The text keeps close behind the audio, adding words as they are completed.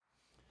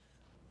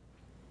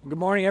Good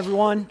morning,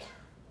 everyone.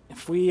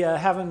 If we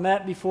haven't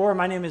met before,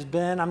 my name is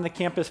Ben. I'm the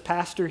campus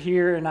pastor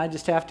here, and I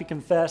just have to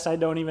confess I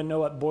don't even know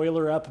what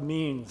boiler up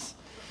means.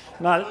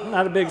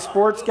 Not a big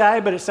sports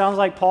guy, but it sounds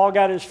like Paul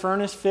got his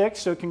furnace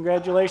fixed, so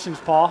congratulations,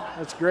 Paul.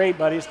 That's great,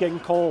 buddy. It's getting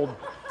cold.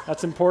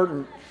 That's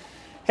important.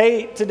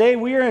 Hey, today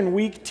we are in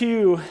week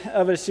 2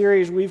 of a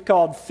series we've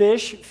called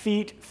Fish,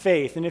 Feet,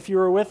 Faith. And if you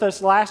were with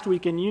us last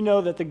week, and you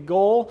know that the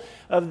goal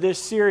of this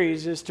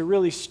series is to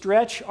really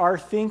stretch our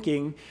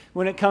thinking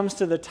when it comes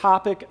to the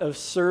topic of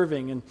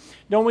serving. And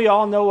don't we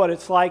all know what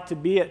it's like to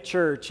be at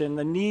church, and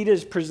the need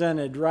is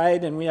presented,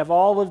 right? And we have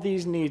all of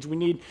these needs. We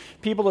need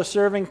people to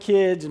serve in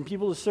kids and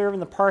people to serve in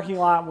the parking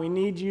lot. We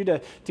need you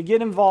to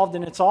get involved,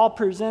 and it's all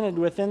presented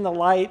within the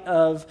light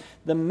of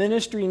the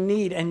ministry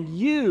need. And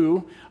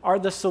you are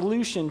the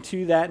solution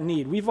to that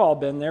need. We've all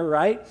been there,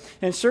 right?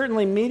 And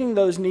certainly meeting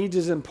those needs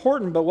is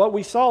important, but what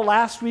we saw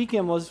last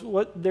weekend was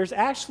there's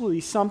actually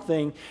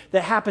something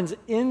that happens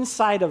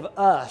inside of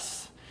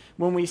us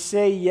when we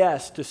say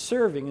yes to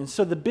serving. And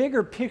so the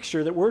bigger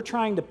picture that we're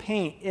trying to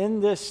paint in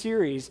this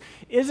series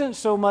isn't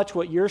so much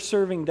what your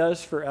serving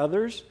does for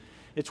others,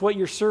 it's what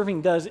your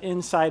serving does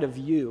inside of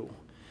you.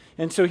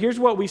 And so here's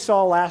what we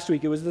saw last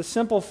week. It was the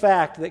simple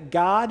fact that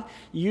God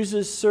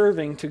uses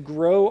serving to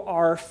grow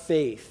our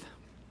faith.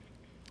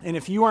 And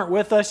if you aren't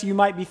with us, you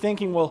might be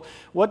thinking, well,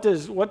 what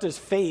does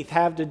faith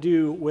have to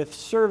do with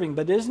serving?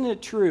 But isn't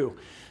it true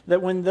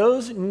that when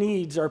those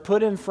needs are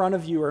put in front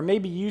of you, or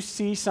maybe you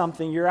see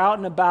something, you're out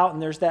and about,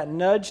 and there's that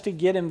nudge to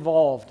get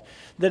involved,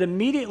 that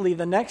immediately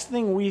the next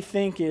thing we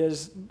think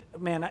is,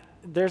 man,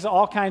 there's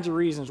all kinds of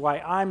reasons why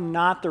I'm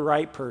not the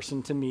right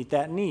person to meet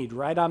that need,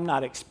 right? I'm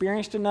not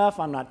experienced enough.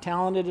 I'm not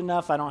talented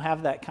enough. I don't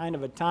have that kind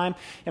of a time.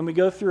 And we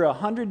go through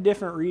 100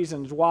 different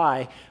reasons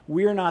why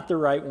we're not the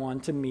right one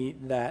to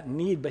meet that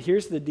need. But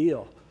here's the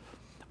deal.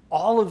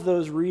 All of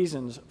those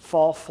reasons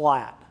fall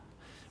flat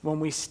when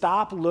we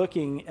stop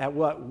looking at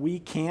what we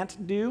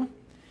can't do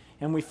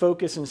and we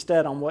focus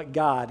instead on what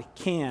God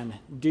can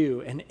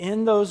do. And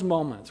in those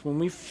moments, when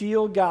we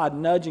feel God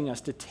nudging us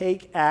to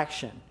take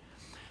action,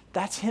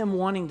 that's Him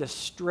wanting to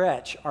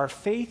stretch our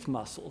faith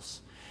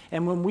muscles.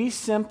 And when we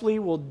simply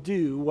will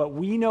do what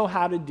we know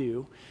how to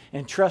do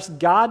and trust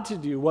God to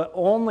do what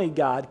only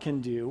God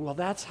can do, well,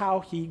 that's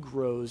how He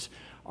grows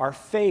our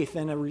faith.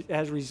 And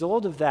as a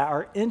result of that,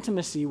 our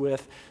intimacy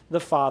with the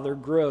Father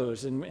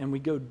grows, and we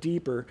go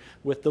deeper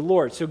with the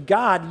Lord. So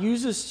God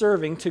uses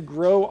serving to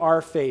grow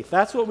our faith.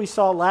 That's what we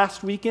saw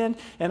last weekend,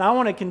 and I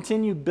want to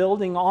continue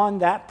building on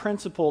that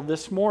principle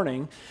this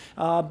morning.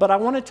 But I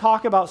want to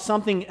talk about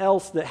something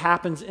else that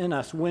happens in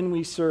us when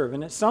we serve,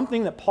 and it's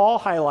something that Paul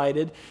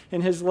highlighted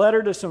in his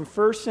letter to some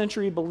first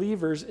century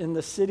believers in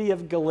the city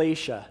of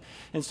Galatia.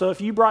 And so if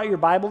you brought your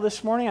Bible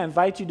this morning, I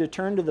invite you to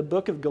turn to the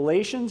book of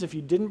Galatians. If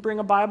you didn't bring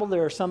a Bible,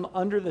 there are some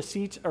under the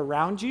seats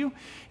around you.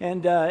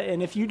 And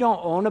if you don't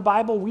own a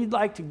Bible, we'd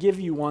like to give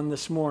you one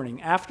this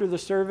morning. After the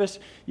service,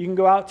 you can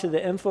go out to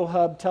the info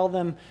hub, tell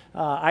them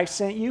I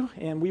sent you,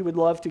 and we would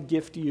love to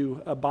gift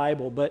you a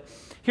Bible. But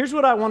here's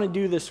what I want to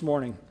do this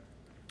morning.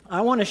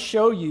 I want to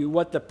show you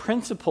what the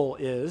principle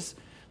is,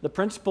 the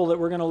principle that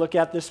we're going to look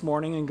at this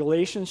morning in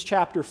Galatians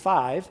chapter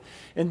 5.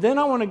 And then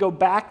I want to go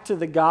back to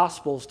the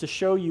Gospels to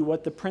show you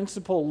what the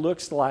principle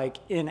looks like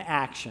in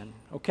action,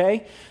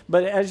 okay?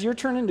 But as you're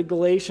turning to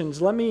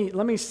Galatians, let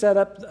me set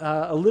up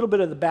a little bit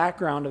of the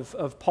background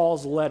of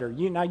Paul's letter.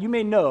 Now, you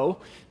may know,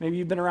 maybe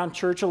you've been around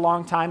church a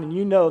long time, and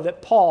you know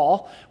that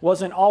Paul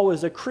wasn't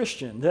always a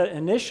Christian. That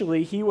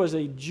initially, he was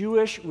a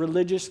Jewish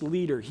religious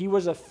leader. He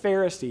was a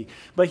Pharisee,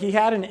 but he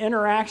had an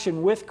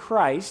interaction with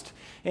Christ,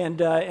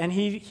 and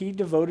he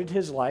devoted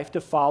his life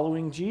to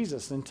following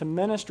Jesus and to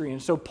ministry.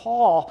 And so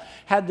Paul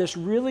had this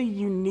really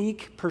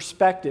unique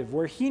perspective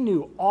where he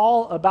knew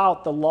all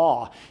about the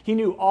law. He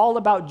knew all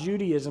about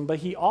Judaism, but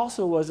he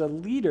also was a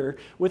leader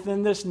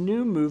within this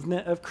new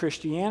movement of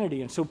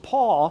Christianity. And so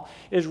Paul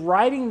is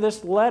writing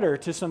this letter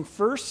to some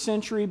first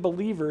century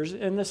believers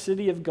in the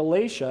city of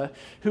Galatia,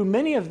 who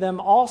many of them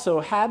also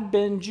had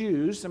been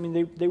Jews. I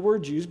mean, they were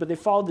Jews, but they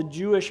followed the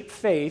Jewish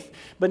faith,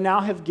 but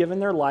now have given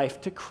their life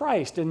to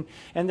Christ. And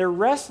they're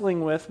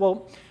wrestling with,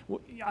 well,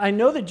 I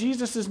know that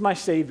Jesus is my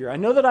Savior. I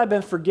know that I've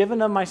been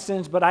forgiven of my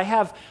sins, but I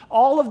have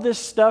all of this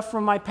stuff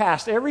from my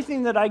past,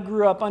 everything that I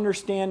grew up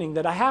understanding,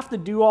 that I have to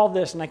do all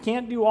this, and I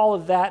can't do all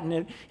of that.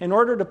 And in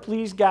order to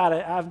please God,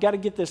 I've got to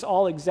get this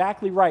all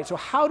exactly right. So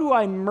how do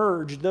I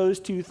merge those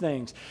two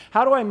things?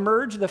 How do I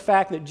merge the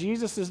fact that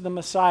Jesus is the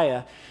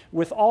Messiah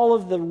with all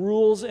of the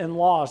rules and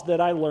laws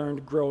that I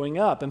learned growing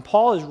up? And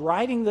Paul is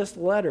writing this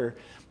letter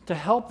to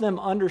help them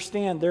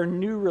understand their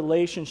new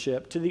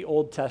relationship to the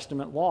Old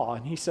Testament law.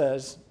 And he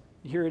says,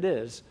 here it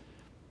is.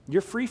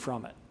 You're free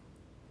from it.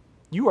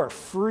 You are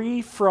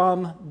free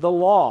from the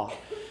law.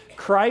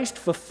 Christ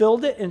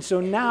fulfilled it, and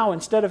so now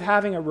instead of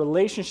having a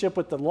relationship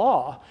with the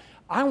law,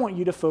 I want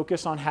you to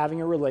focus on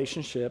having a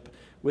relationship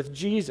with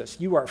Jesus.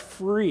 You are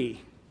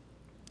free.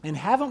 And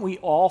haven't we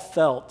all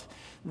felt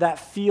that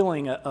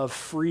feeling of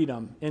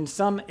freedom in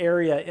some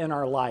area in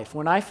our life?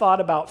 When I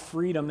thought about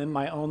freedom in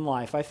my own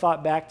life, I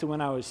thought back to when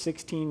I was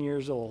 16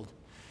 years old.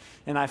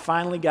 and I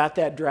finally got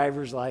that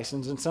driver's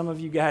license. And some of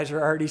you guys are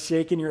already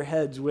shaking your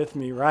heads with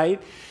me,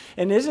 right?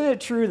 And isn't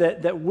it true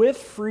that with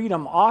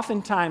freedom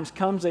oftentimes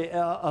comes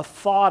a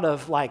thought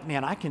of like,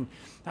 man, I can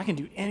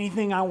do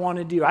anything I want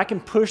to do. I can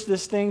push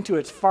this thing to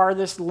its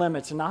farthest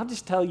limits. And I'll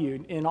just tell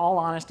you, in all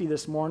honesty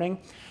this morning,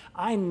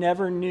 I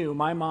never knew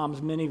my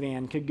mom's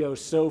minivan could go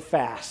so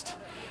fast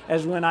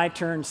as when I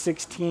turned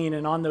 16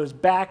 and on those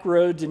back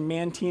roads in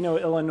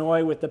Manteno,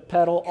 Illinois, with the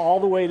pedal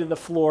all the way to the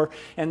floor,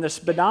 and the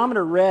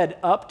speedometer read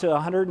up to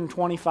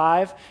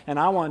 125, and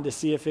I wanted to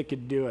see if it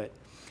could do it.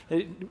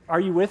 Are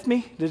you with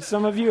me? Did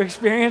some of you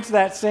experience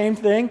that same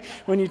thing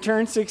when you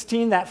turned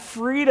 16? That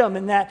freedom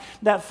and that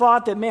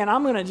thought that, man,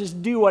 I'm going to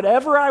just do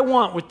whatever I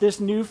want with this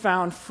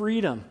newfound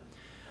freedom.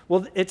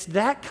 Well, it's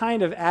that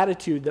kind of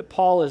attitude that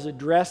Paul is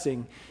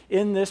addressing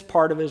in this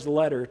part of his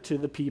letter to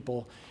the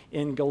people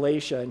in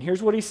Galatia. And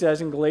here's what he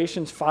says in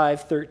Galatians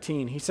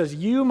 5:13. He says,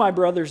 "You, my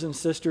brothers and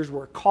sisters,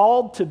 were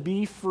called to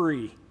be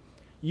free.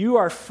 You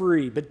are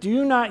free, but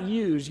do not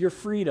use your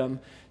freedom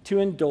to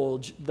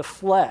indulge the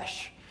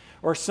flesh."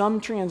 Or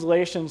some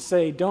translations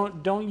say,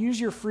 don't use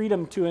your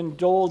freedom to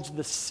indulge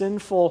the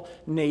sinful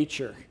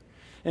nature.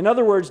 In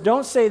other words,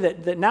 don't say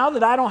that now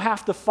that I don't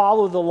have to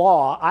follow the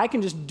law, I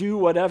can just do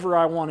whatever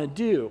I want to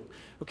do.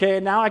 Okay,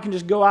 now I can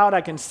just go out, I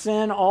can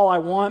sin all I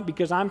want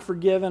because I'm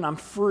forgiven, I'm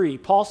free.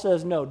 Paul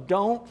says, no,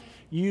 don't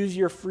use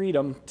your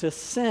freedom to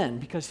sin,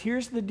 because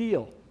here's the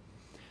deal.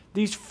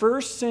 These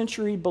first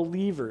century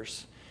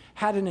believers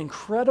had an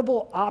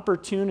incredible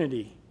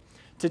opportunity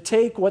to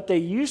take what they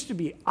used to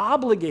be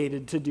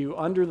obligated to do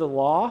under the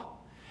law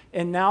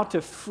and now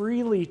to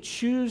freely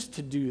choose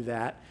to do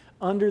that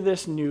under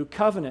this new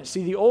covenant.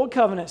 See, the old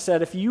covenant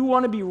said if you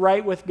want to be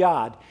right with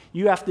God,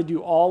 you have to do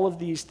all of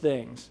these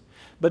things.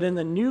 But in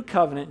the new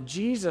covenant,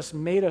 Jesus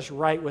made us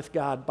right with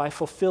God by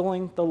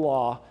fulfilling the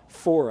law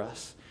for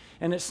us.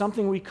 And it's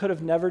something we could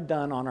have never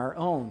done on our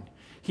own.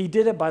 He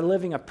did it by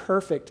living a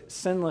perfect,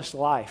 sinless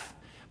life,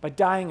 by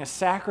dying a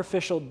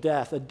sacrificial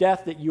death, a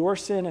death that your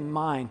sin and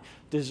mine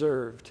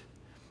deserved.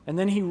 And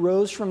then he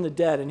rose from the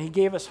dead, and he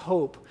gave us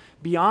hope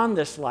beyond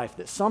this life,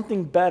 that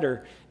something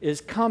better is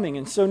coming.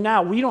 And so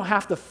now we don't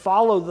have to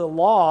follow the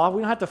law.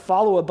 We don't have to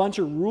follow a bunch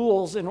of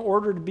rules in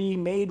order to be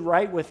made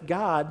right with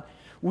God.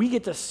 We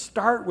get to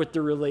start with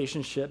the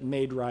relationship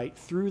made right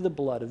through the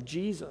blood of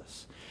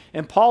Jesus.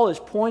 And Paul is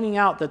pointing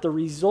out that the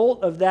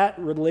result of that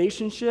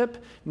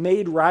relationship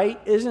made right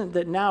isn't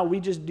that now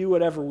we just do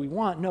whatever we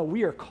want. No,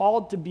 we are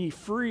called to be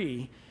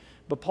free.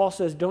 But Paul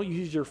says, don't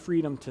use your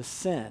freedom to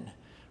sin.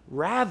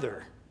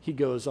 Rather, he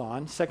goes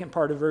on, second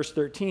part of verse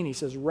 13, he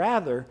says,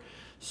 rather,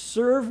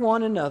 serve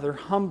one another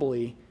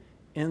humbly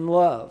in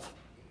love.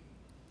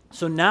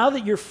 So now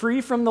that you're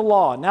free from the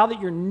law, now that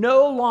you're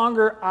no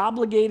longer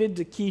obligated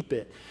to keep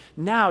it,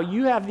 now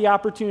you have the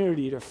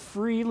opportunity to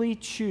freely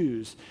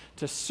choose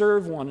to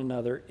serve one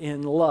another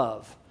in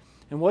love.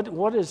 And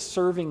what does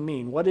serving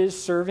mean? What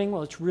is serving?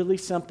 Well, it's really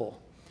simple.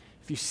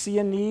 If you see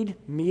a need,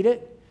 meet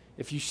it.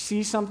 If you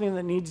see something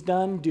that needs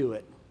done, do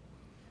it.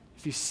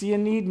 If you see a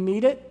need,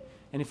 meet it.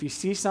 And if you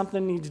see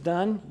something needs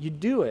done, you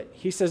do it.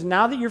 He says,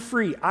 now that you're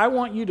free, I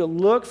want you to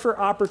look for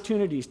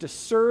opportunities to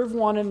serve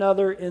one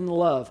another in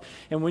love.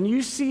 And when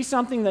you see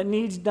something that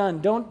needs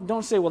done,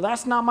 don't say, well,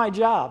 that's not my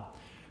job.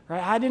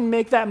 Right? I didn't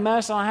make that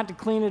mess. I don't have to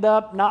clean it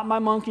up. Not my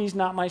monkeys,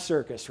 not my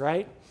circus,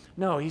 right?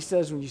 No, he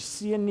says when you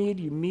see a need,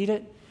 you meet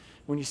it.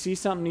 When you see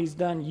something needs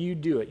done, you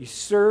do it. You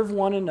serve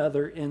one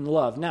another in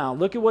love. Now,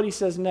 look at what he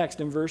says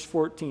next in verse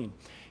 14.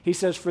 He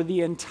says, for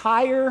the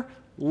entire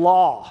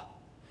law,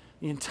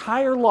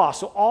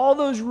 so all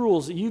those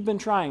rules that you've been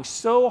trying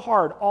so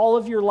hard all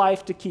of your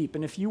life to keep,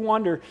 and if you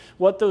wonder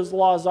what those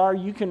laws are,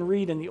 you can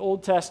read in the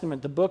Old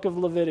Testament, the book of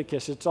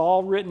Leviticus. It's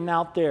all written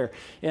out there.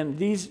 And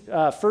these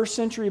first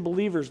century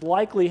believers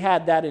likely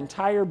had that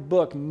entire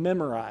book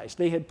memorized.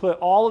 They had put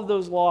all of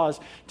those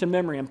laws to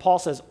memory. And Paul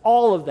says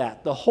all of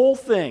that, the whole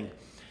thing,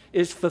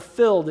 is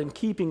fulfilled in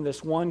keeping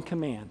this one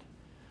command.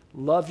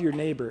 Love your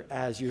neighbor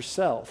as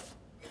yourself.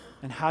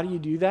 And how do you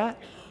do that?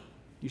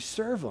 You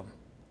serve them.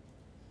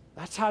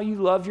 That's how you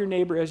love your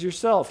neighbor as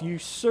yourself. You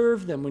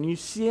serve them. When you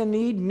see a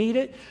need, meet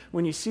it.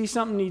 When you see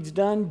something needs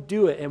done,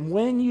 do it. And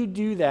when you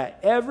do that,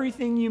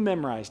 everything you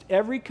memorized,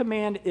 every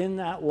command in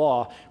that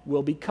law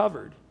will be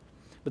covered.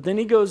 But then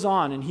he goes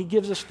on and he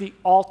gives us the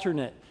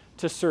alternate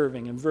to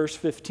serving in verse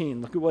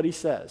 15. Look at what he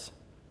says.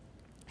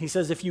 He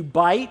says, if you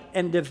bite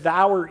and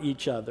devour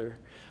each other,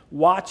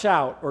 watch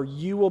out or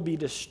you will be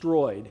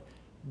destroyed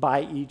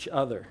by each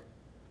other.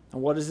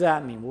 And what does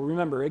that mean? Well,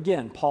 remember,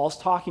 again, Paul's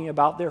talking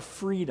about their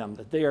freedom,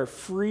 that they are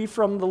free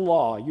from the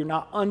law. You're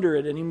not under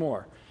it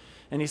anymore.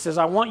 And he says,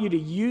 I want you to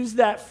use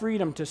that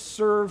freedom to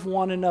serve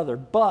one another.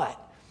 But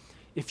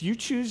if you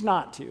choose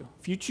not to,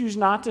 if you choose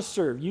not to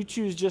serve, you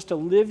choose just to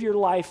live your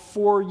life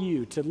for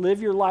you, to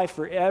live your life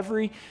for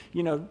every,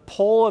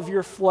 pull of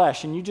your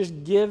flesh, and you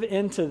just give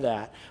into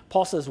that,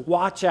 Paul says,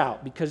 watch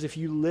out, because if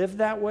you live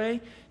that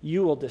way,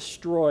 you will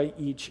destroy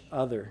each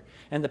other.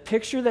 And the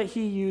picture that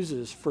he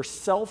uses for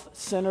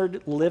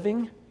self-centered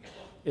living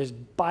is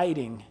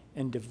biting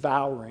and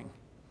devouring.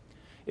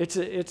 It's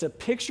a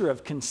picture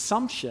of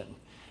consumption.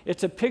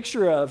 It's a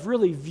picture of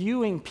really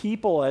viewing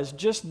people as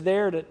just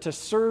there to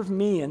serve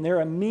me, and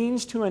they're a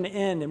means to an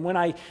end. And when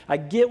I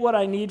get what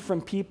I need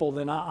from people,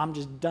 then I'm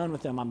just done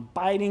with them. I'm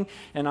biting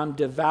and I'm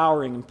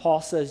devouring. And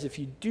Paul says if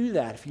you do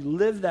that, if you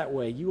live that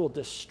way, you will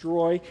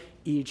destroy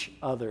each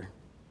other.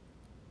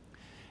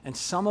 And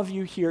some of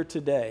you here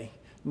today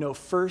know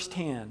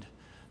firsthand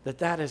that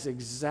that is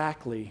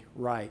exactly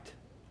right.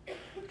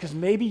 Because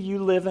maybe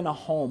you live in a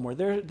home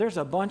where there's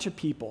a bunch of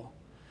people,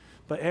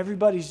 but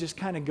everybody's just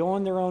kind of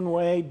going their own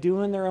way,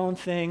 doing their own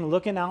thing,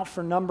 looking out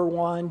for number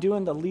one,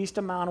 doing the least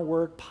amount of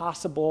work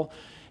possible.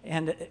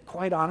 And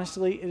quite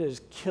honestly, it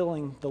is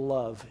killing the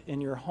love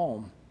in your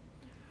home.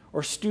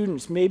 Or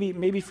students,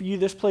 maybe for you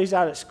this plays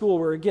out at school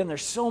where, again,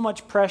 there's so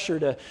much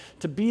pressure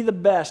to be the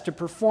best, to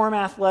perform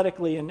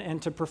athletically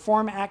and to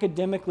perform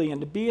academically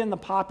and to be in the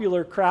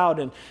popular crowd.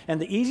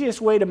 And the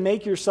easiest way to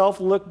make yourself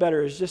look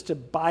better is just to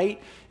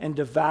bite and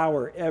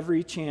devour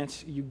every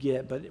chance you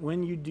get. But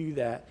when you do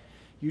that,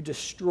 you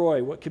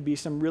destroy what could be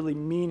some really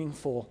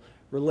meaningful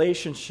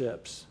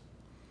relationships.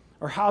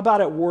 Or how about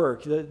at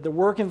work, the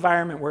work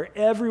environment where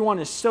everyone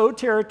is so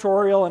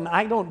territorial and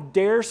I don't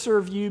dare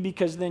serve you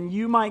because then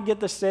you might get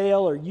the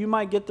sale or you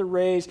might get the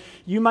raise,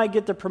 you might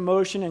get the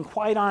promotion. And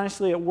quite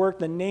honestly, at work,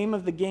 the name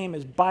of the game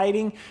is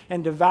biting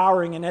and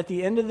devouring. And at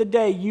the end of the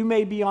day, you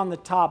may be on the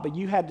top, but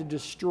you had to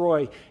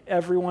destroy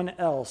everyone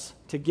else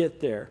to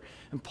get there.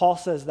 And Paul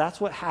says that's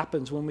what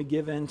happens when we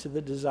give in to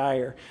the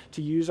desire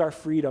to use our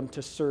freedom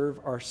to serve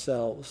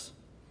ourselves.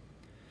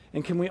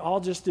 And can we all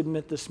just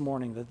admit this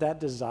morning that that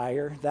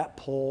desire, that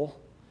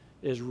pull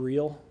is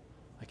real?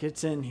 Like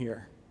it's in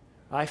here.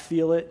 I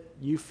feel it,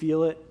 you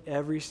feel it,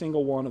 every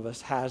single one of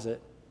us has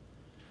it.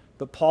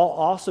 But Paul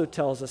also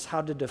tells us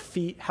how to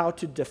defeat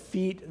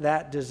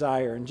that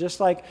desire. And just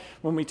like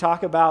when we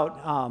talk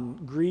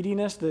about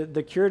greediness,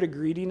 the cure to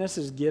greediness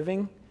is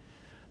giving.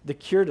 The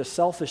cure to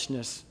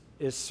selfishness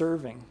is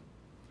serving.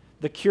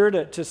 The cure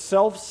to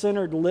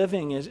self-centered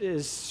living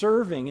is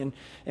serving.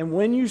 And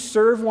when you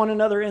serve one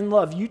another in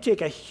love, you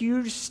take a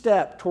huge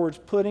step towards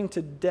putting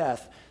to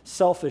death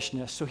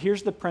selfishness. So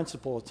here's the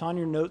principle. It's on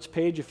your notes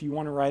page if you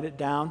want to write it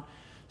down.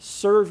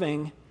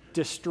 Serving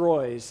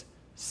destroys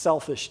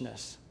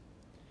selfishness.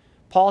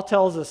 Paul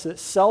tells us that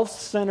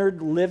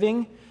self-centered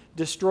living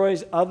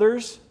destroys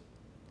others,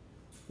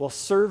 while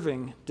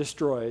serving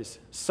destroys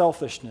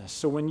selfishness.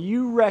 So when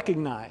you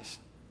recognize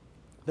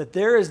that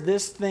there is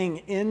this thing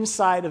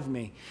inside of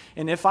me,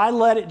 and if I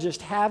let it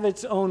just have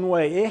its own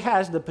way, it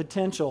has the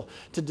potential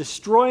to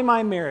destroy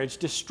my marriage,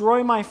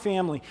 destroy my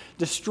family,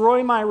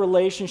 destroy my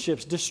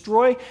relationships,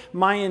 destroy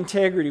my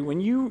integrity.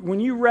 When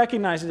you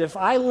recognize that if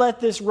I let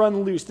this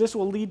run loose, this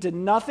will lead to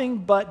nothing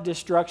but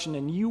destruction,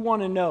 and you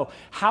want to know,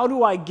 how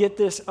do I get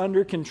this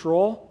under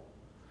control?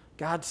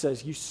 God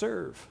says you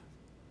serve.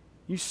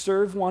 You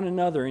serve one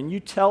another, and you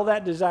tell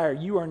that desire,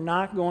 you are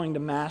not going to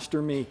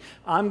master me.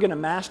 I'm going to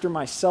master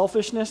my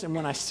selfishness, and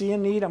when I see a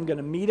need, I'm going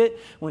to meet it.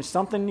 When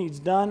something needs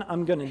done,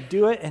 I'm going to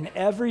do it. And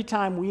every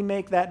time we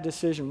make that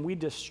decision, we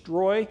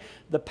destroy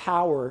the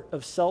power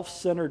of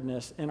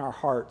self-centeredness in our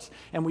hearts,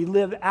 and we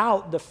live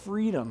out the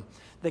freedom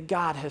that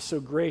God has so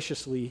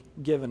graciously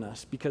given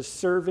us, because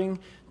serving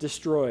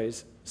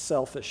destroys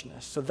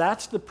selfishness. So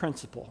that's the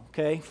principle,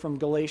 okay, from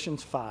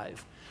Galatians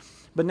 5.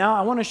 But now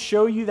I want to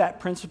show you that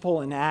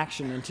principle in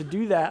action. And to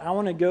do that, I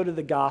want to go to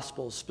the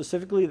Gospels,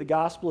 specifically the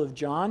Gospel of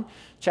John,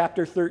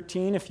 chapter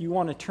 13. If you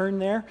want to turn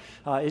there,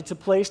 it's a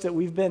place that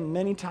we've been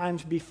many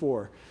times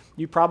before.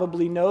 You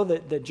probably know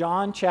that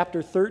John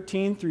chapter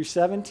 13 through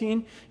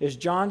 17 is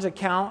John's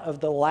account of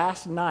the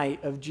last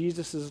night of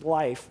Jesus'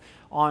 life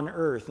on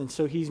earth. And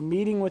so he's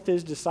meeting with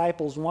his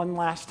disciples one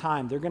last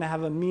time. They're going to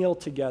have a meal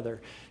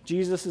together.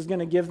 Jesus is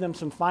going to give them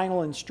some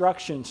final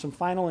instruction, some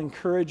final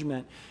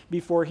encouragement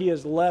before he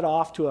is led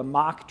off to a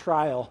mock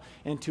trial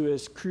and to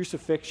his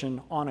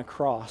crucifixion on a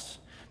cross.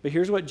 But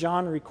here's what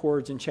John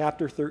records in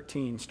chapter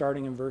 13,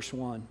 starting in verse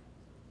 1.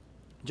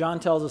 John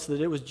tells us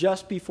that it was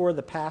just before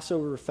the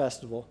Passover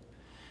festival,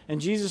 and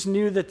Jesus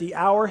knew that the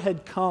hour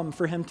had come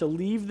for him to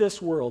leave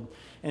this world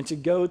and to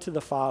go to the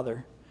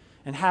Father.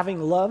 And having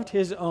loved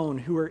his own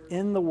who were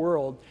in the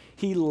world,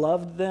 he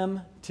loved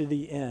them to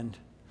the end.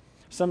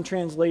 Some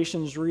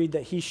translations read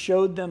that he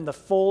showed them the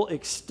full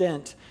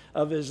extent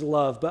of his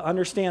love. But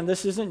understand,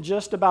 this isn't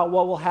just about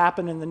what will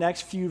happen in the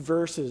next few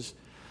verses.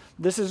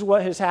 This is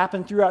what has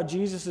happened throughout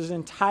Jesus'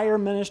 entire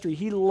ministry.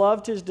 He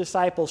loved his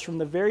disciples from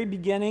the very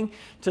beginning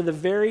to the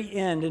very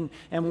end.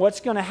 And what's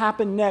going to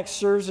happen next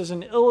serves as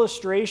an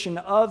illustration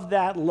of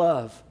that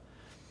love.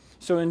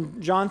 So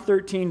in John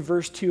 13,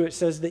 verse 2, it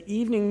says, "The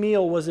evening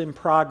meal was in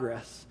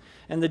progress,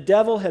 and the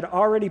devil had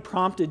already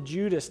prompted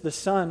Judas, the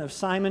son of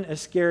Simon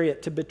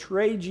Iscariot, to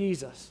betray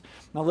Jesus."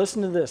 Now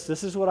listen to this.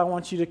 This is what I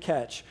want you to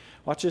catch.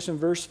 Watch this in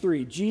verse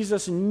 3.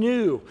 Jesus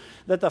knew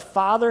that the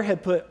Father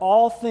had put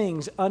all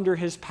things under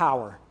his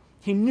power.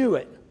 He knew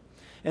it.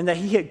 And that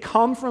he had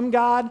come from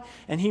God,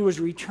 and he was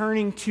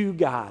returning to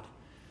God.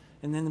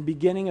 And then the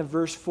beginning of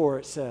verse 4,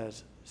 it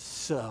says,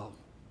 So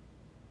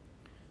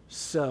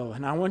So,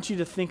 and I want you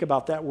to think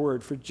about that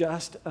word for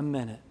just a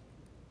minute.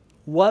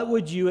 What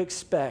would you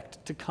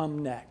expect to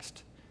come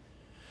next?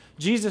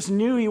 Jesus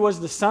knew he was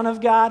the Son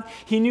of God.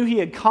 He knew he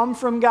had come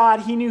from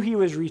God. He knew he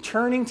was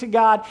returning to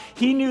God.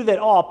 He knew that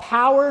all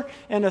power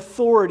and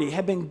authority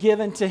had been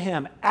given to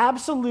him.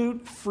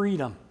 Absolute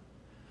freedom.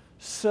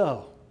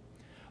 So,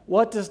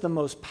 what does the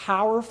most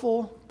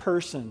powerful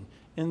person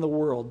in the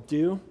world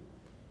do?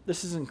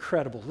 This is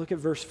incredible. Look at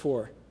verse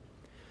 4.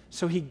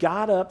 So he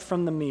got up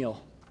from the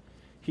meal.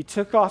 He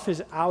took off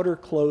his outer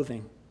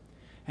clothing,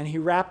 and he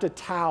wrapped a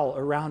towel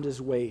around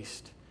his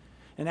waist.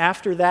 And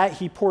after that,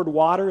 he poured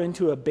water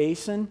into a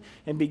basin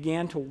and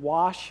began to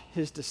wash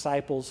his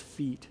disciples'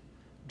 feet,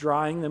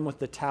 drying them with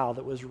the towel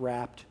that was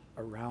wrapped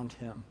around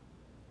him.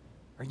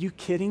 Are you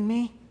kidding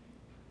me?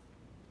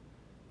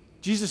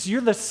 Jesus,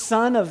 you're the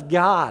Son of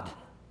God.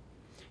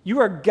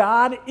 You are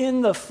God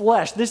in the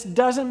flesh. This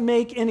doesn't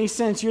make any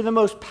sense. You're the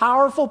most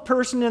powerful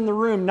person in the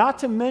room, not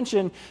to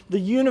mention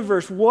the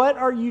universe. What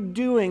are you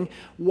doing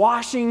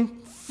washing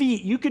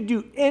feet? You could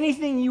do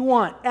anything you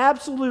want,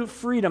 absolute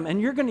freedom,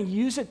 and you're going to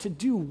use it to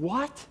do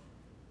what?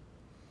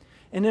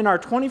 And in our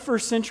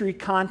 21st century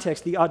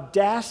context, the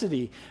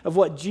audacity of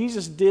what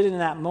Jesus did in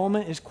that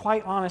moment is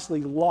quite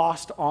honestly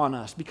lost on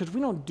us because we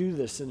don't do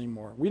this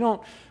anymore. We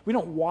don't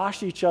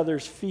wash each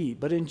other's feet.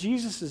 But in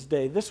Jesus'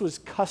 day, this was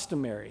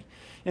customary.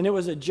 And it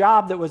was a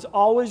job that was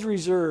always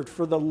reserved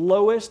for the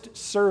lowest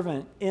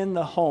servant in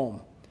the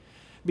home.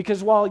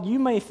 Because while you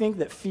may think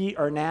that feet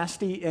are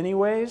nasty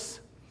anyways,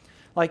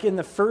 like in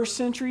the first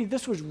century,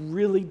 this was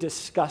really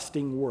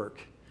disgusting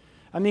work.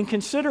 I mean,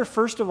 consider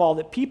first of all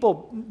that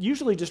people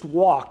usually just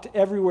walked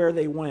everywhere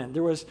they went.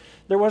 There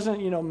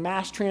wasn't,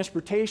 mass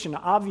transportation,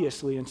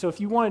 obviously. And so if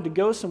you wanted to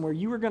go somewhere,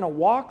 you were going to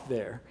walk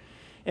there.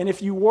 And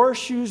if you wore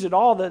shoes at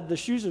all, the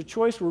shoes of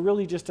choice were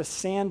really just a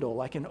sandal,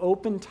 like an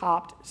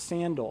open-topped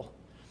sandal.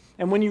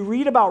 And when you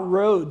read about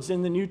roads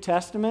in the New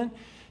Testament,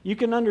 you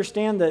can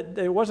understand that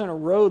it wasn't a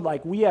road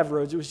like we have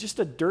roads. It was just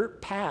a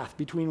dirt path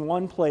between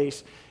one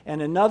place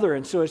and another.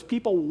 And so as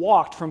people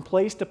walked from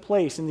place to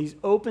place in these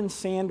open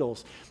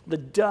sandals, the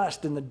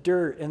dust and the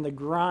dirt and the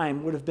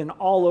grime would have been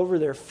all over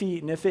their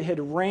feet. And if it had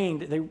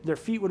rained, their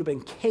feet would have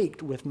been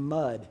caked with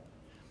mud.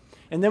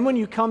 And then when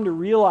you come to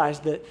realize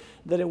that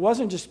it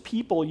wasn't just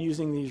people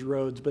using these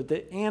roads, but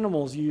that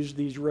animals used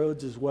these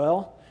roads as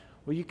well,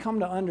 you come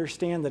to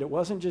understand that it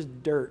wasn't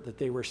just dirt that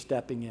they were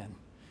stepping in,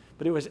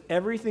 but it was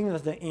everything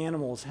that the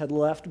animals had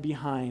left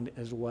behind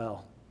as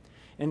well.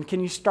 And can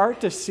you start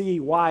to see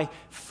why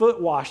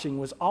foot washing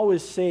was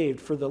always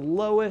saved for the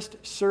lowest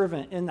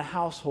servant in the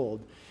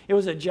household? It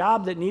was a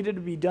job that needed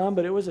to be done,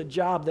 but it was a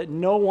job that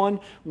no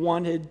one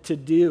wanted to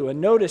do. And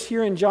notice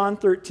here in John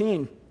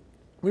 13,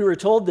 we were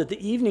told that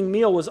the evening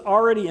meal was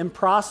already in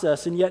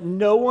process, and yet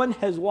no one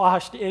has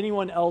washed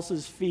anyone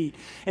else's feet.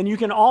 And you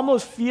can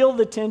almost feel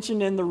the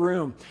tension in the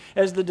room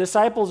as the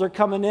disciples are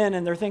coming in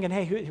and they're thinking,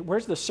 hey,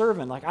 where's the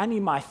servant? Like, I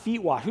need my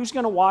feet washed. Who's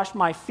going to wash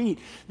my feet?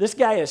 This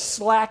guy is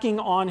slacking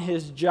on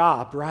his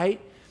job, right?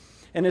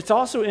 And it's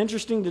also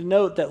interesting to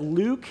note that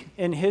Luke,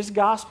 in his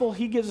gospel,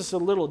 he gives us a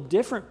little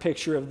different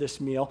picture of this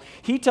meal.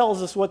 He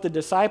tells us what the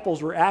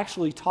disciples were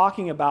actually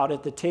talking about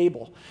at the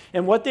table.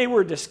 And what they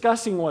were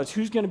discussing was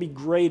who's going to be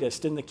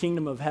greatest in the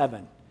kingdom of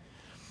heaven.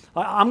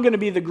 I'm going to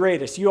be the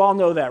greatest. You all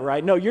know that,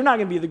 right? No, you're not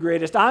going to be the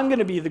greatest. I'm going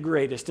to be the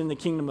greatest in the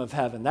kingdom of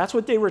heaven. That's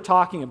what they were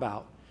talking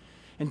about.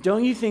 And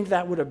don't you think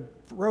that would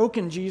have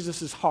broken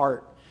Jesus'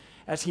 heart?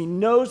 As he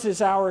knows his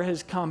hour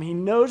has come, he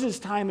knows his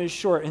time is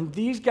short, and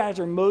these guys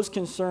are most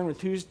concerned with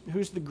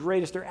who's the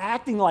greatest. They're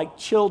acting like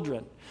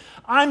children.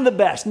 I'm the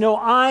best. No,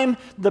 I'm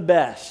the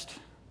best.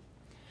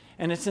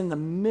 And it's in the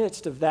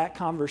midst of that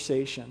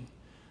conversation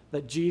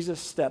that Jesus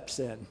steps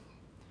in.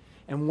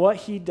 And what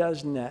he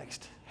does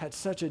next had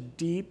such a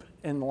deep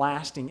and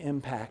lasting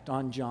impact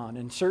on John,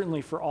 and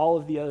certainly for all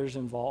of the others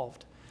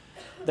involved,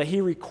 that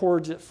he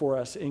records it for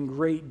us in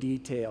great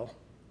detail.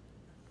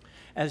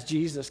 As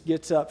Jesus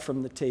gets up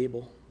from the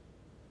table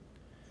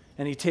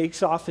and he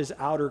takes off his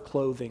outer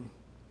clothing,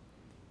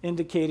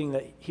 indicating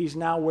that he's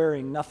now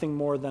wearing nothing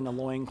more than a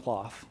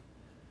loincloth.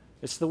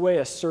 It's the way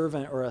a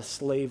servant or a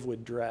slave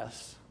would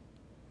dress.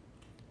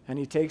 And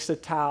he takes a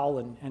towel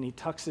and he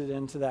tucks it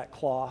into that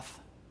cloth.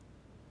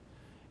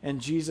 And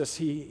Jesus,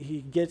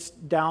 he gets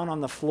down on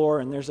the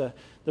floor, and there's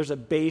a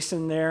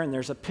basin there, and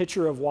there's a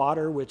pitcher of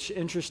water, which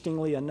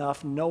interestingly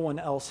enough, no one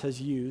else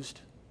has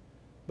used,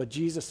 but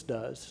Jesus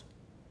does.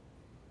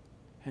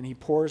 And he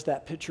pours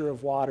that pitcher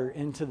of water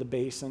into the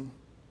basin,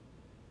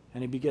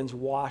 and he begins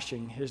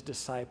washing his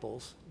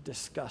disciples'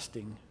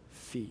 disgusting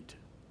feet.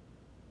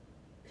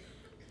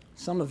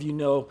 Some of you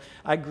know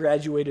I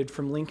graduated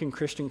from Lincoln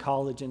Christian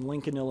College in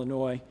Lincoln,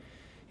 Illinois,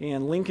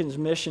 and Lincoln's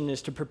mission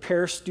is to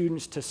prepare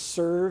students to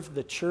serve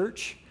the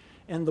church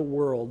and the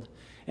world,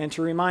 and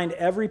to remind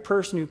every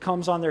person who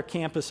comes on their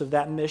campus of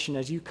that mission.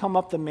 As you come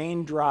up the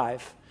main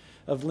drive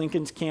of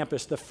Lincoln's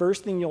campus, the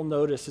first thing you'll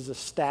notice is a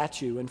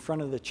statue in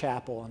front of the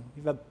chapel, and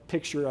we have a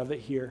picture of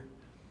it here.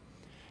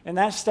 And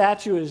that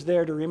statue is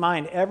there to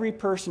remind every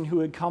person who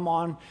would come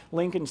on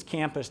Lincoln's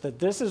campus that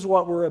this is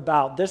what we're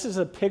about. This is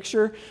a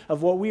picture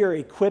of what we are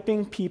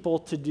equipping people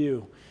to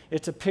do.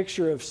 It's a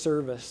picture of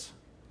service.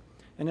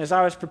 And as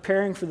I was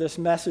preparing for this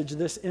message,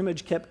 this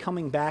image kept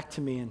coming back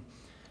to me. And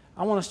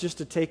I want us just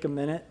to take a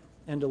minute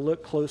and to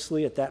look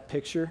closely at that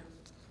picture.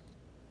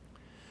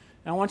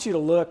 And I want you to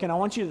look, and I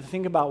want you to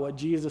think about what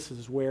Jesus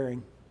is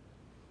wearing,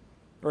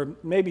 or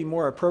maybe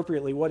more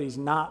appropriately, what he's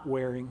not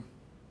wearing,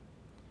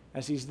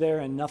 as he's there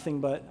in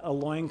nothing but a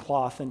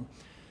loincloth. And,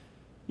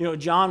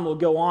 John will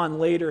go on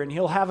later, and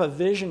he'll have a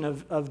vision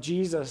of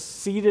Jesus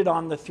seated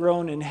on the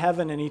throne in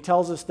heaven, and he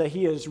tells us that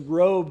he is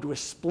robed with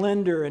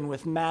splendor and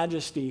with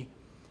majesty.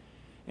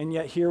 And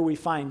yet here we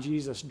find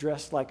Jesus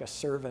dressed like a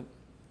servant,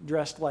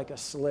 dressed like a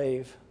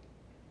slave,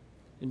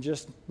 in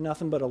just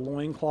nothing but a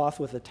loincloth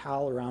with a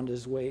towel around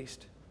his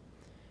waist.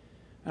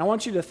 And I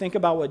want you to think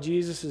about what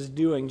Jesus is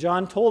doing.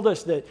 John told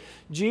us that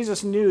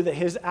Jesus knew that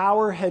his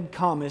hour had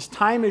come. His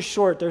time is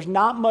short. There's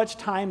not much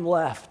time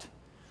left.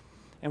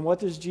 And what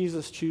does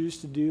Jesus choose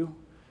to do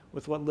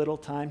with what little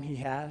time he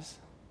has?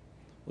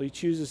 Well, he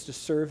chooses to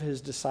serve his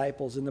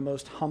disciples in the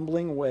most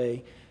humbling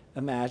way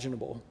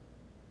imaginable.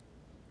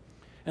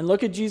 And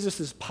look at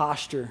Jesus'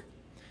 posture.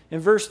 In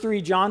verse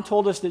 3, John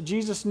told us that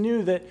Jesus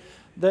knew that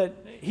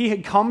he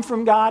had come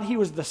from God. He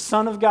was the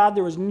Son of God.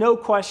 There was no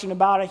question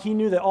about it. He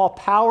knew that all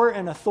power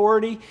and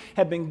authority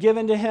had been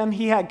given to him.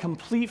 He had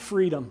complete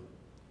freedom.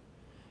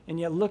 And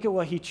yet look at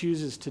what he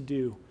chooses to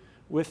do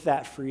with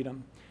that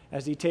freedom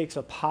as he takes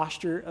a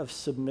posture of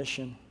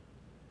submission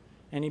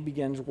and he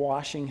begins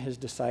washing his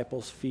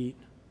disciples' feet.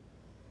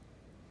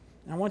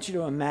 And I want you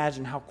to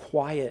imagine how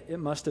quiet it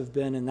must have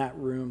been in that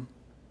room.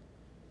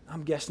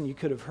 I'm guessing you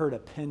could have heard a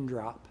pin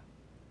drop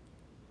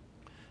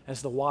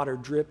as the water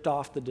dripped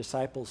off the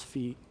disciples'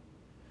 feet,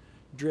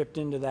 dripped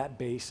into that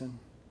basin.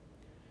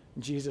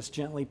 Jesus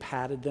gently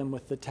patted them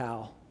with the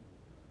towel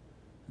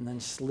and then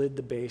slid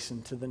the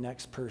basin to the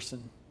next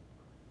person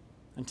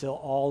until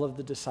all of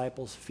the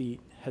disciples' feet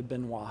had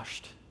been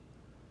washed.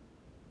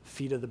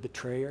 Feet of the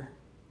betrayer,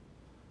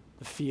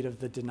 the feet of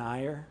the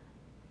denier,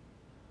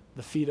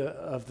 the feet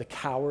of the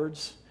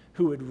cowards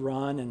who would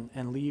run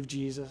and leave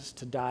Jesus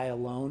to die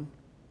alone.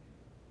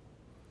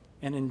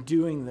 And in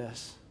doing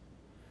this,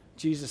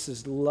 Jesus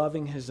is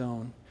loving his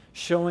own,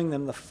 showing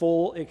them the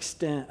full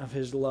extent of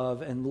his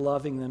love and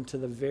loving them to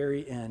the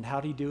very end.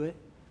 How'd he do it?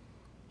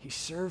 He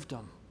served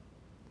them.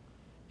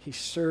 He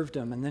served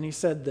them. And then he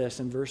said this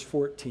in verse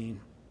 14.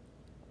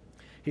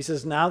 He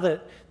says, now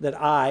that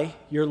I,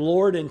 your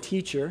Lord and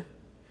teacher,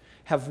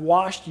 have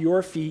washed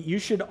your feet, you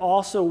should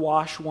also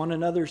wash one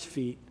another's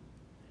feet.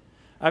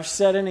 I've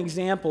set an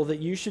example that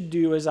you should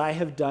do as I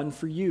have done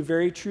for you.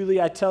 Very truly,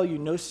 I tell you,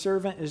 no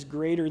servant is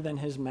greater than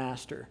his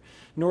master,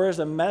 nor is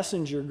a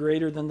messenger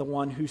greater than the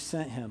one who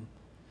sent him.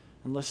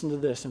 And listen to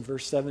this in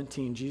verse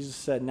 17. Jesus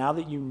said, now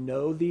that you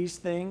know these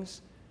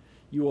things,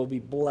 you will be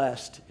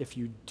blessed if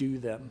you do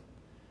them.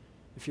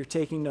 If you're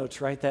taking notes,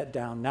 write that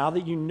down. Now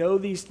that you know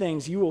these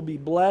things, you will be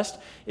blessed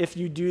if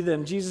you do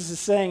them. Jesus is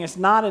saying it's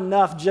not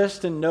enough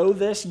just to know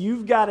this.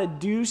 You've got to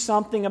do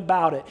something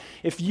about it.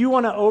 If you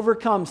want to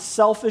overcome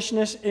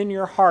selfishness in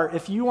your heart,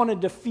 if you want to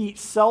defeat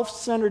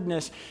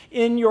self-centeredness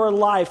in your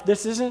life,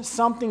 this isn't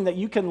something that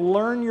you can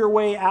learn your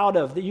way out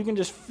of, that you can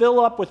just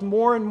fill up with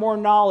more and more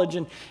knowledge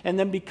and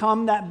then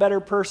become that better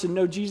person.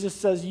 No, Jesus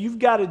says you've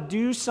got to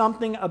do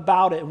something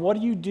about it. And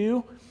what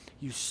do?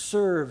 You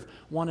serve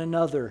one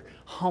another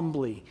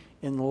humbly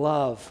in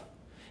love.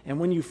 And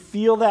when you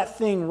feel that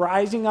thing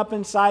rising up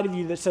inside of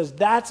you that says,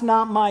 that's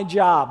not my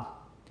job,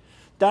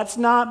 that's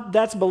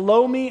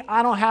below me,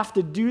 I don't have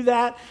to do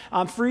that,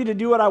 I'm free to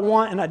do what I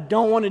want, and I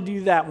don't want to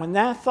do that. When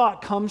that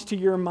thought comes to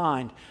your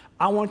mind,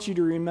 I want you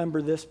to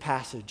remember this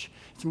passage.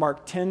 It's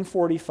Mark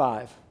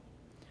 10:45.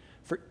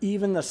 For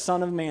even the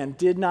Son of Man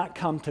did not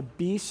come to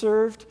be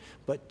served,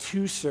 but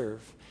to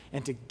serve,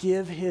 and to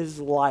give his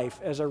life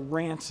as a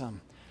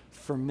ransom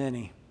for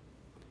many.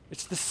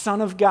 It's the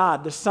Son of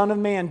God, the Son of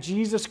Man,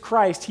 Jesus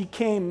Christ. He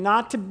came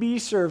not to be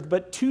served,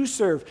 but to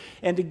serve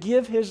and to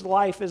give his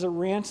life as a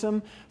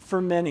ransom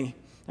for many.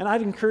 And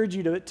I'd encourage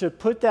you to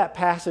put that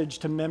passage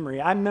to memory.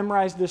 I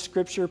memorized this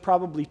scripture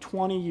probably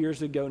 20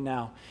 years ago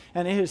now,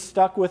 and it has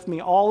stuck with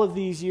me all of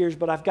these years.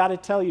 But I've got to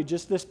tell you,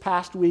 just this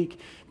past week,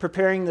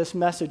 preparing this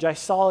message, I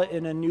saw it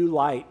in a new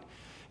light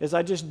as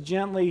I just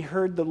gently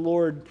heard the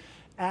Lord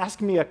ask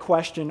me a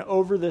question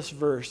over this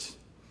verse.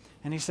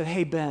 And he said,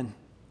 hey, Ben,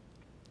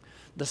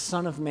 the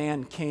Son of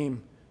Man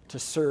came to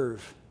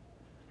serve,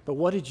 but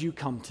what did you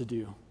come to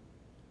do?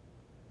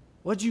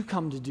 What did you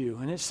come to do?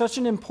 And it's such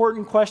an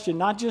important question,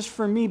 not just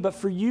for me, but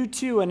for you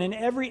too, and in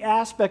every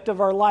aspect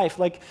of our life.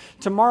 Like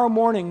tomorrow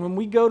morning when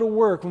we go to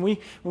work, when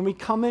we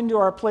come into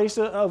our place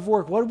of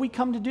work, what did we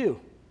come to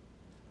do?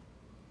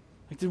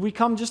 Like, did we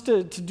come just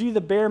to do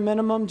the bare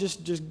minimum,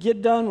 just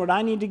get done what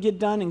I need to get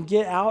done and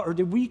get out? Or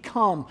did we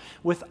come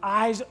with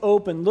eyes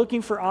open,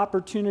 looking for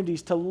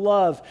opportunities to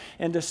love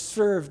and to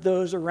serve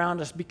those around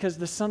us? Because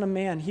the Son of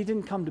Man, he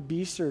didn't come to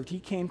be served. He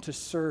came to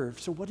serve.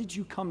 So what did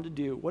you come to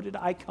do? What did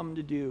I come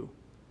to do?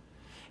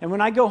 And when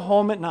I go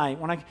home at night,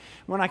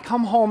 when I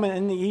come home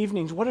in the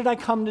evenings, what did I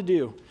come to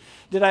do?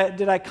 Did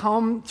I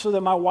come so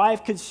that my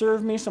wife could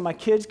serve me, so my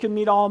kids could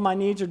meet all of my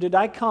needs? Or did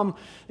I come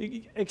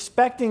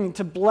expecting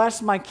to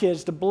bless my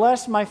kids, to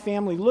bless my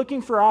family,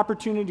 looking for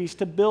opportunities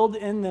to build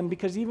in them?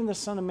 Because even the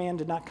Son of Man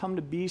did not come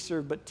to be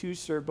served, but to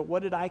serve. But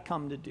what did I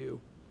come to do?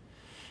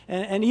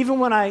 And even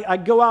when I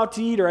go out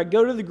to eat, or I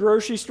go to the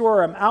grocery store,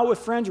 or I'm out with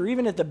friends, or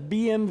even at the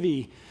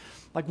BMV,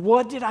 like,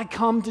 what did I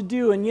come to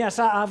do? And yes,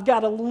 I've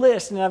got a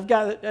list, and I've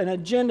got an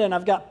agenda, and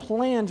I've got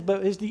plans,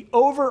 but is the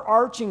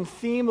overarching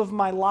theme of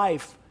my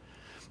life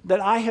that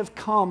I have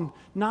come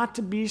not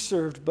to be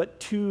served, but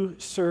to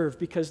serve,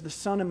 because the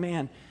Son of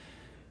Man,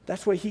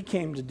 that's what he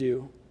came to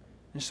do.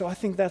 And so I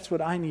think that's what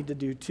I need to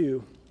do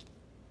too.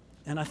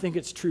 And I think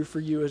it's true for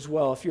you as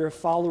well. If you're a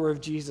follower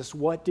of Jesus,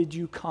 what did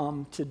you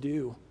come to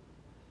do?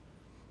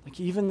 Like,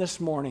 even this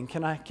morning,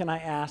 can I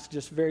ask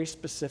just very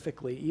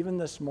specifically, even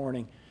this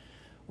morning,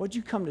 what did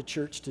you come to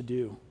church to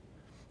do?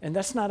 And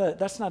that's not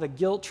a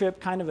guilt trip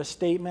kind of a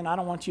statement. I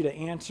don't want you to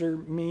answer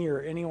me or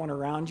anyone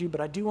around you,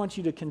 but I do want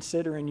you to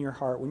consider in your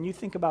heart, when you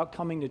think about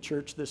coming to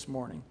church this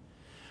morning,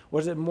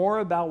 was it more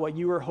about what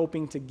you were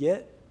hoping to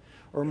get,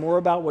 or more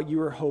about what you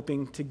were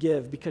hoping to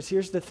give? Because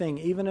here's the thing,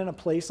 even in a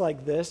place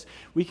like this,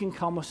 we can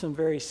come with some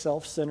very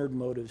self-centered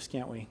motives,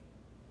 can't we?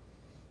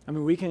 I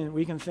mean, we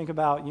can think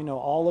about,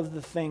 all of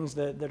the things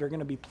that are going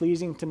to be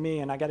pleasing to me,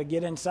 and I got to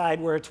get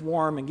inside where it's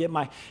warm and get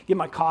my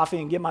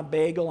coffee and get my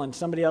bagel, and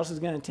somebody else is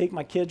going to take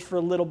my kids for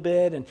a little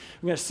bit, and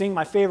I'm going to sing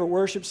my favorite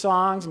worship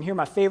songs and hear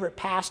my favorite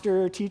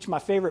pastor teach my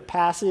favorite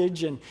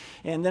passage, and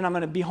then I'm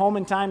going to be home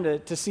in time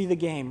to see the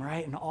game,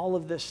 right? And all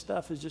of this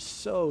stuff is just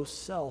so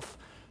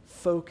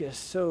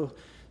self-focused, so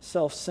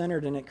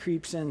self-centered, and it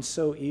creeps in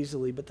so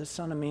easily. But the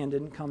Son of Man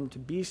didn't come to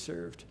be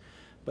served,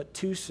 but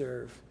to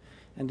serve,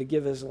 and to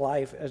give his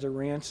life as a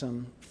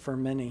ransom for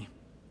many.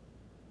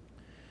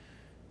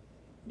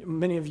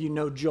 Many of you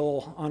know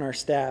Joel on our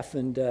staff,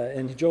 and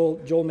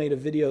Joel made a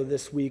video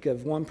this week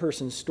of one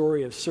person's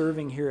story of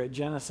serving here at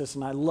Genesis,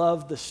 and I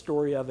love the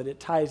story of it.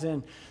 It ties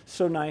in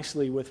so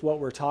nicely with what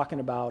we're talking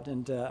about,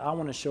 and I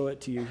want to show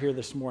it to you here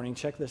this morning.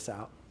 Check this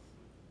out.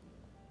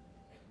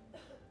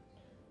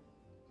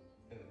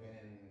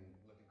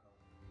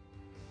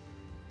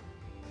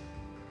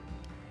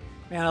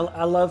 Man,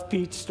 I love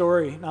Pete's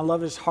story, and I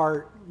love his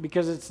heart,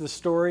 because it's the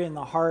story and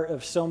the heart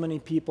of so many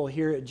people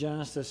here at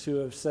Genesis who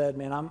have said,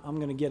 man, I'm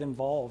going to get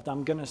involved.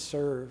 I'm going to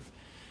serve.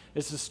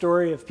 It's the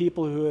story of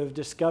people who have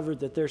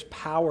discovered that there's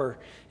power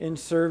in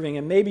serving.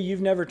 And maybe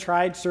you've never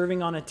tried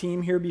serving on a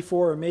team here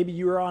before, or maybe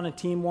you were on a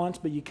team once,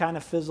 but you kind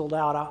of fizzled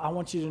out. I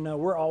want you to know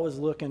we're always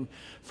looking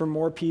for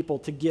more people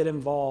to get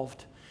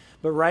involved.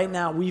 But right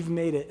now, we've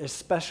made it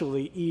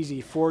especially easy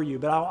for you.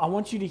 But I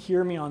want you to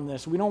hear me on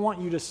this. We don't want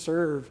you to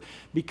serve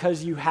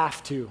because you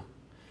have to.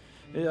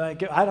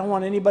 Like, I don't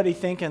want anybody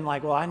thinking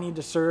like, well, I need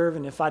to serve,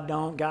 and if I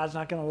don't, God's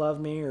not going to love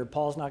me, or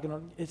Paul's not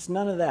going to. It's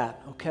none of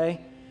that, okay?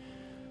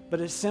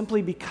 But it's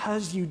simply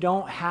because you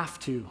don't have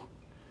to,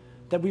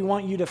 that we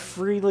want you to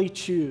freely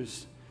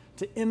choose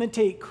to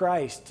imitate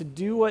Christ, to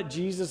do what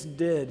Jesus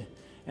did,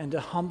 and to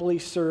humbly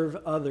serve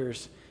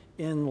others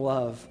in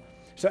love.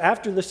 So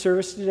after the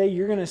service today,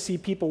 you're going to see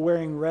people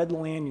wearing red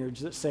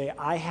lanyards that say,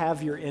 I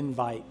have your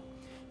invite.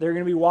 They're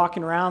going to be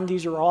walking around.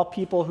 These are all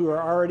people who are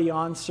already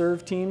on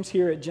serve teams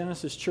here at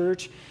Genesis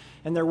Church,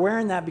 and they're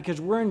wearing that because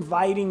we're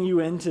inviting you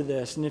into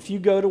this. And if you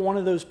go to one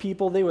of those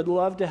people, they would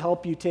love to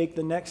help you take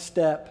the next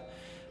step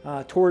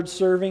towards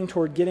serving,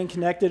 toward getting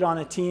connected on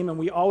a team. And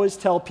we always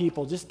tell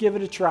people, just give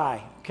it a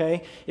try,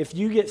 okay? If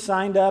you get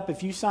signed up,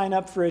 if you sign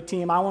up for a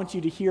team, I want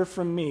you to hear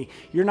from me.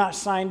 You're not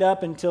signed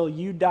up until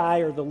you die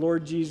or the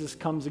Lord Jesus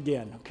comes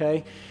again,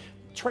 okay?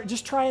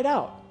 Just try it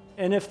out.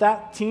 And if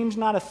that team's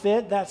not a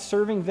fit, that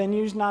serving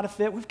venue's not a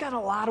fit, we've got a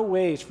lot of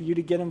ways for you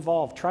to get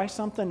involved. Try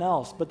something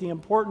else. But the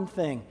important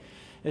thing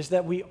is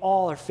that we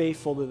all are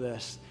faithful to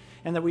this,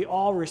 and that we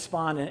all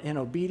respond in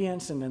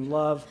obedience and in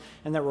love,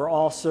 and that we're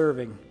all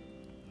serving.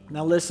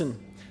 Now listen,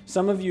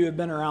 some of you have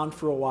been around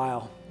for a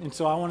while, and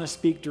so I want to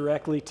speak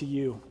directly to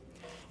you.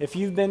 If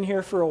you've been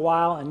here for a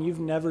while and you've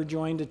never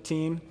joined a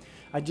team,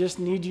 I just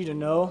need you to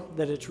know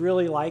that it's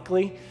really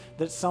likely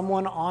that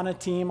someone on a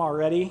team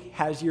already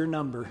has your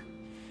number,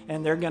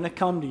 and they're going to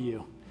come to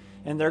you,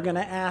 and they're going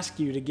to ask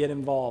you to get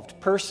involved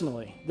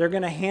personally. They're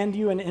going to hand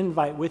you an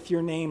invite with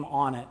your name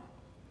on it.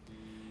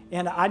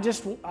 And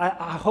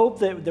I hope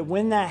that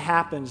when that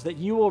happens, that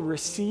you will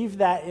receive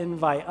that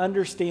invite,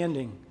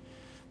 understanding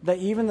that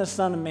even the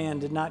Son of Man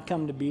did not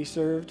come to be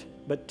served,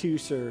 but to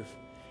serve,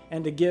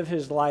 and to give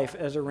his life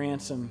as a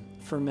ransom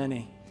for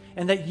many.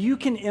 And that you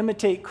can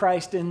imitate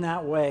Christ in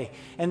that way,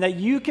 and that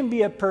you can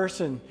be a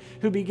person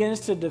who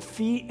begins to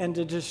defeat and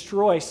to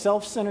destroy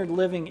self-centered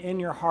living in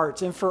your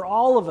hearts. And for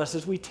all of us,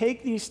 as we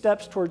take these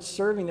steps towards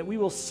serving, that we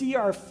will see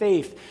our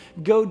faith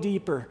go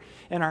deeper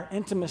and our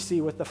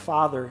intimacy with the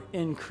Father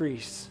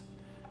increase.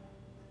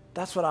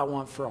 That's what I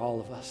want for all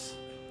of us.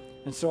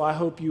 And so I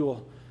hope you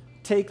will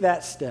take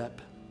that step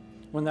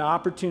when the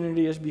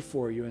opportunity is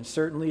before you, and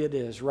certainly it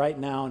is right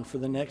now and for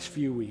the next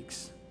few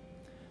weeks,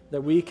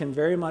 that we can,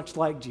 very much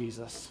like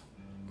Jesus,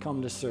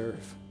 come to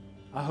serve.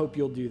 I hope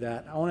you'll do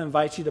that. I want to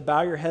invite you to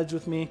bow your heads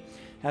with me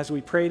as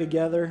we pray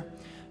together.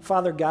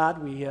 Father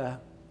God, we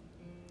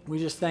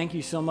just thank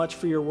you so much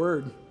for your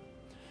word.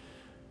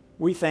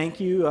 We thank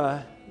you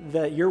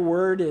that your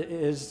word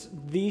is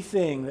the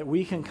thing that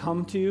we can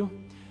come to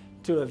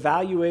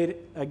evaluate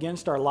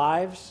against our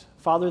lives.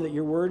 Father, that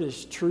your word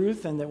is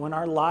truth, and that when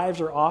our lives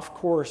are off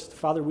course,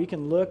 Father, we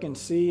can look and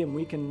see and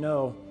we can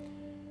know,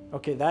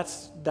 okay,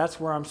 that's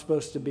where I'm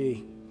supposed to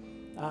be.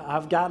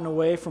 I've gotten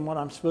away from what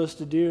I'm supposed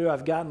to do.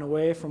 I've gotten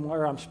away from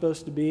where I'm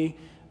supposed to be.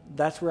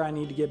 That's where I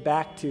need to get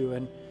back to.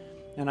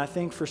 And I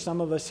think for some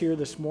of us here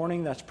this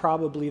morning, that's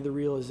probably the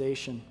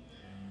realization.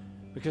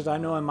 Because I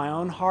know in my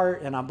own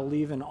heart, and I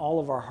believe in all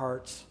of our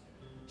hearts,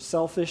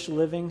 selfish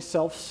living,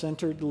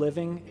 self-centered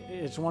living,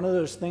 it's one of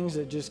those things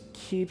that just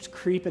keeps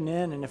creeping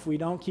in, and if we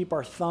don't keep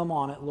our thumb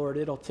on it, Lord,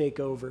 it'll take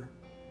over.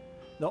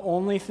 The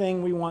only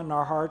thing we want in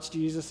our hearts,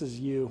 Jesus, is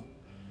you.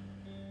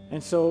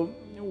 And so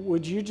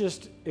would you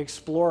just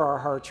explore our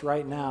hearts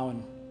right now?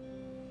 And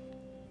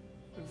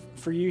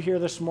for you here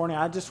this morning,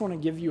 I just want to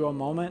give you a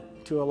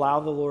moment to allow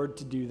the Lord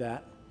to do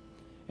that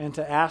and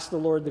to ask the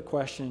Lord the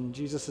question,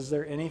 Jesus, is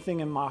there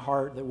anything in my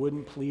heart that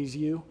wouldn't please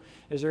you?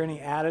 Is there any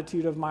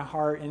attitude of my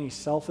heart, any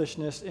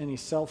selfishness, any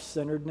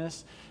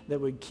self-centeredness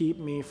that would keep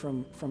me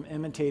from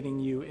imitating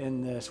you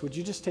in this? Would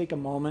you just take a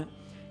moment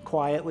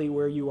quietly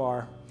where you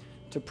are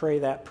to pray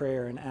that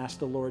prayer and ask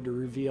the Lord to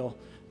reveal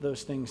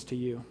those things to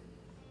you?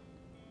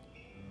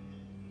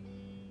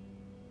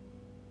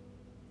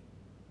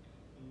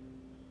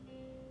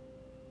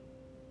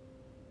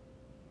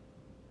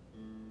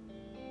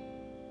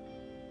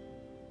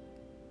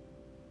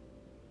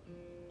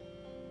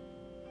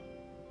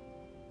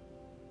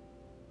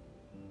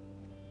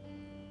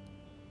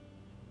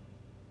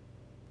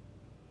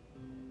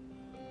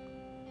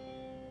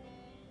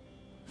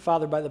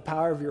 Father, by the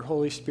power of your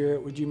Holy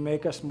Spirit, would you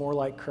make us more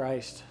like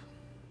Christ?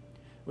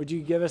 Would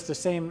you give us the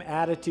same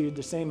attitude,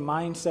 the same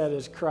mindset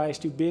as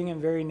Christ, who being in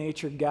very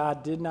nature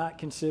God, did not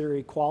consider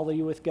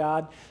equality with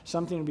God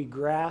something to be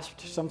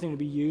grasped, something to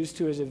be used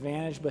to his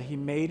advantage, but he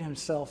made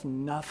himself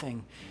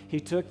nothing.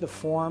 He took the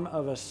form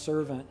of a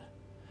servant.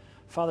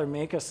 Father,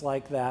 make us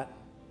like that.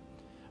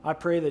 I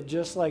pray that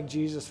just like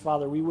Jesus,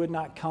 Father, we would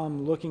not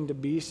come looking to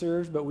be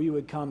served, but we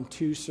would come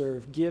to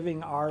serve,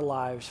 giving our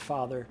lives,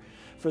 Father,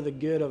 for the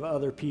good of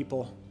other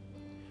people.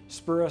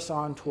 Spur us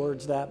on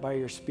towards that by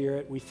your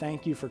Spirit. We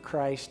thank you for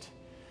Christ,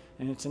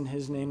 and it's in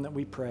his name that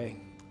we pray.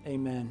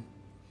 Amen.